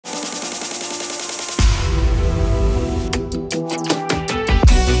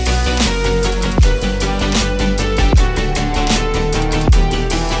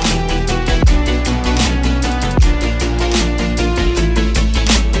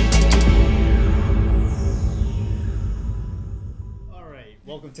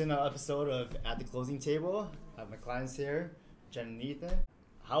Welcome to another episode of At the Closing Table. I have my clients here, Jen and Ethan.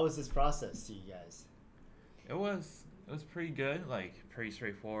 How was this process to you guys? It was pretty good, like pretty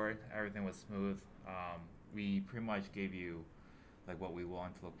straightforward. Everything was smooth. We pretty much gave you like what we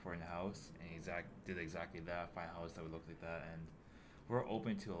wanted to look for in the house, and did exactly that. Find a house that would look like that, and we're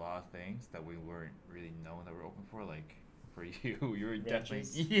open to a lot of things that we weren't really known that we're open for. Like for you, you were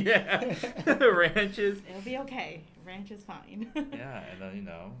Ranches? definitely ranches. It'll be okay. Ranch is fine. Yeah, and then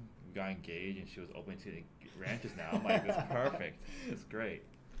we got engaged, and she was open to the ranches now. I'm like, it's perfect. It's great.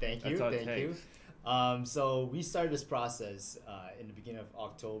 Thank you. That's all it Thank you. takes. So we started this process in the beginning of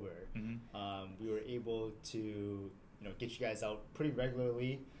October. Mm-hmm. We were able to get you guys out pretty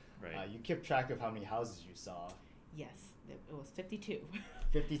regularly. Right. You kept track of how many houses you saw. Yes, it was 52.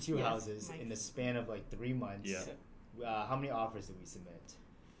 52 Yes, houses nice. in the span of like 3 months. Yeah. How many offers did we submit?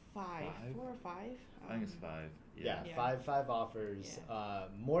 Five, Five? 4 or 5. I think it's 5. Yeah, Yeah. five offers. Yeah.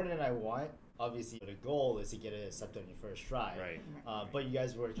 More than I want. Obviously, the goal is to get it accepted on your first try. Right. But you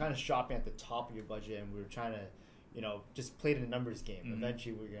guys were kind of shopping at the top of your budget, and we were trying to, just play the numbers game. Mhm.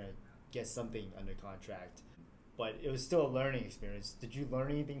 Eventually, we're gonna get something under contract. But it was still a learning experience. Did you learn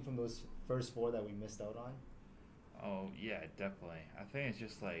anything from those first 4 that we missed out on? Oh yeah, definitely. I think it's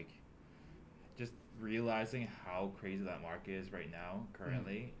just like realizing how crazy that market is right now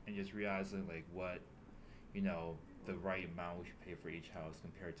currently, and just realizing like what the right amount we should pay for each house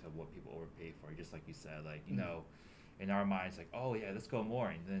compared to what people overpay for. Just like you said, like in our minds, like, oh yeah, let's go more,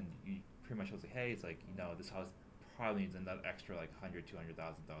 and then you pretty much was like, hey, it's like this house probably needs another extra like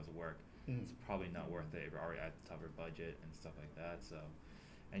 $100,000-$200,000 of work. It's probably not worth it if we're already at the top of our budget and stuff like that. So,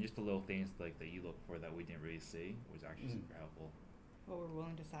 and just the little things like that you look for that we didn't really see was actually super helpful. Well, we're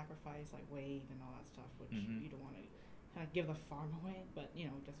willing to sacrifice like wave and all that stuff, which Mhm. you don't want to kind of give the farm away, but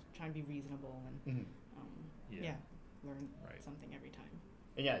just try and be reasonable and Yeah. learn Right. something every time.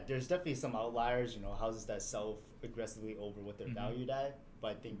 And yeah, there's definitely some outliers, houses that sell aggressively over what they're Mhm. valued at.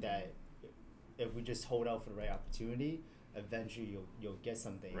 But I think that if we just hold out for the right opportunity, eventually you'll get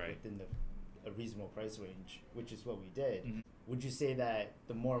something Right. within a reasonable price range, which is what we did. Mhm. Would you say that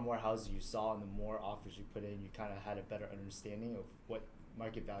the more and more houses you saw and the more offers you put in, you kind of had a better understanding of what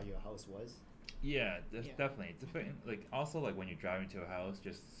market value a house was? Yeah, Yeah. definitely. Like also like when you're driving to a house,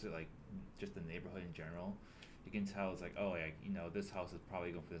 just the neighborhood in general, you can tell it's like, oh yeah, this house is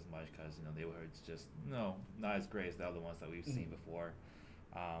probably going for this much because neighborhood's just not as great as the other ones that we've seen before.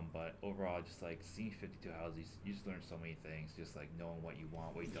 But overall, just like seeing 52 houses, you just learn so many things. Just like knowing what you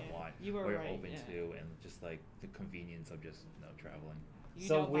want, what you don't Yeah, want, you were what you're right, open yeah. to, and just like the convenience of just traveling. You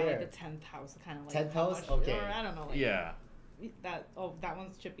So know by where? like the 10th house, kind of like 10th how house? much- Okay. Or I don't know. Like Yeah. That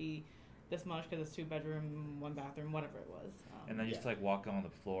one's should be this much because it's 2 bedroom, 1 bathroom, whatever it was. And then just Yeah. like walking on the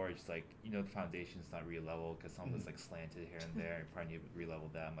floor, just like the foundation's not re-leveled because some of it's like slanted here and there, and probably need to re-level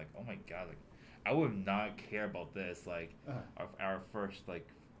that. I'm like, oh my god, like I would not care about this. Like our first like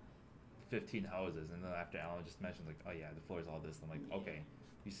 15 houses, and then after Alan just mentioned like, oh yeah, the floor is all this. I'm like, Yeah. okay,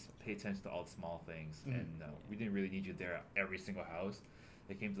 you pay attention to all the small things, Mhm. and we didn't really need you there at every single house.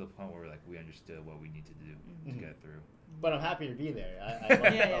 It came to the point where like we understood what we need to do to Mhm. get through. But I'm happy to be there. I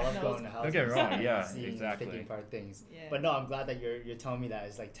love, Yeah, I love no, going to it's- houses. Don't get me wrong, and yeah, seeing, exactly. Picking apart things. Yeah. But no, I'm glad that you're telling me that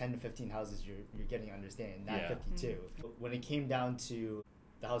it's like 10 to 15 houses you're getting understanding, not Yeah. 52. When it came down to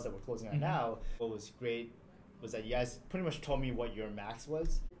the house that we're closing on Mhm. now, what was great was that you guys pretty much told me what your max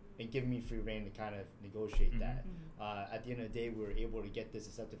was and giving me free reign to kind of negotiate Mhm. that. Mhm. At the end of the day, we were able to get this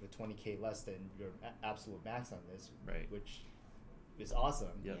accepted for 20K less than your absolute max on this, Right. which is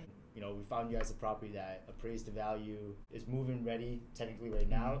awesome. Yep. We found you guys a property that appraised the value, is move-in ready technically right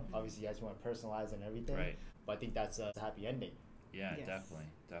now. Mhm. Obviously, you guys want to personalize and everything. Right. But I think that's a happy ending. Yeah, Yes. definitely.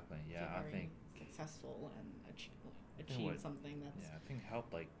 So Yeah, I very think. successful and think achieve what- something that's Yeah, I think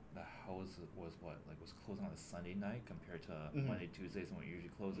helped like the house was closing on a Sunday night compared to Mhm. Monday, Tuesdays when it usually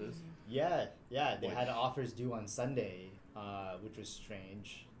closes. Mhm. Yeah, they had Which- offers due on Sunday, which was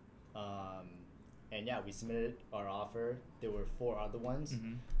strange. And yeah, we submitted our offer. There were 4 other ones,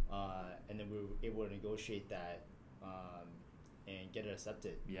 Mm-hmm. and then we were able to negotiate that and get it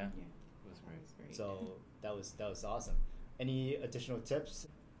accepted. Yeah, Yeah. it was That great. was great. So that was awesome. Any additional tips?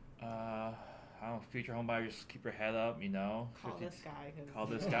 I don't know, future home buyers, just keep your head up, Call this guy. 'cause Call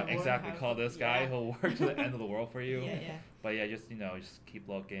this he'll guy, work exactly, out- call this guy, yeah. he'll work to the end of the world for you. Yeah. But yeah, just keep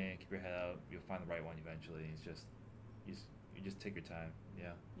looking, keep your head up, you'll find the right one eventually. It's just, you just take your time,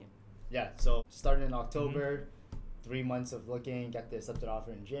 yeah. Yeah, so starting in October, 3 months of looking, got the accepted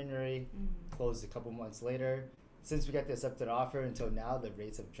offer in January, Mhm. closed a couple months later. Since we got the accepted offer until now, the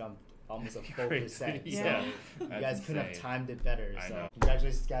rates have jumped almost a full Crazy. percent. Yeah. So you That's guys couldn't have insane. timed it better. I So know.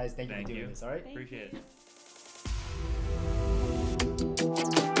 congratulations, guys. Thank you Thank for doing you. this. All right. Thank Appreciate you. it.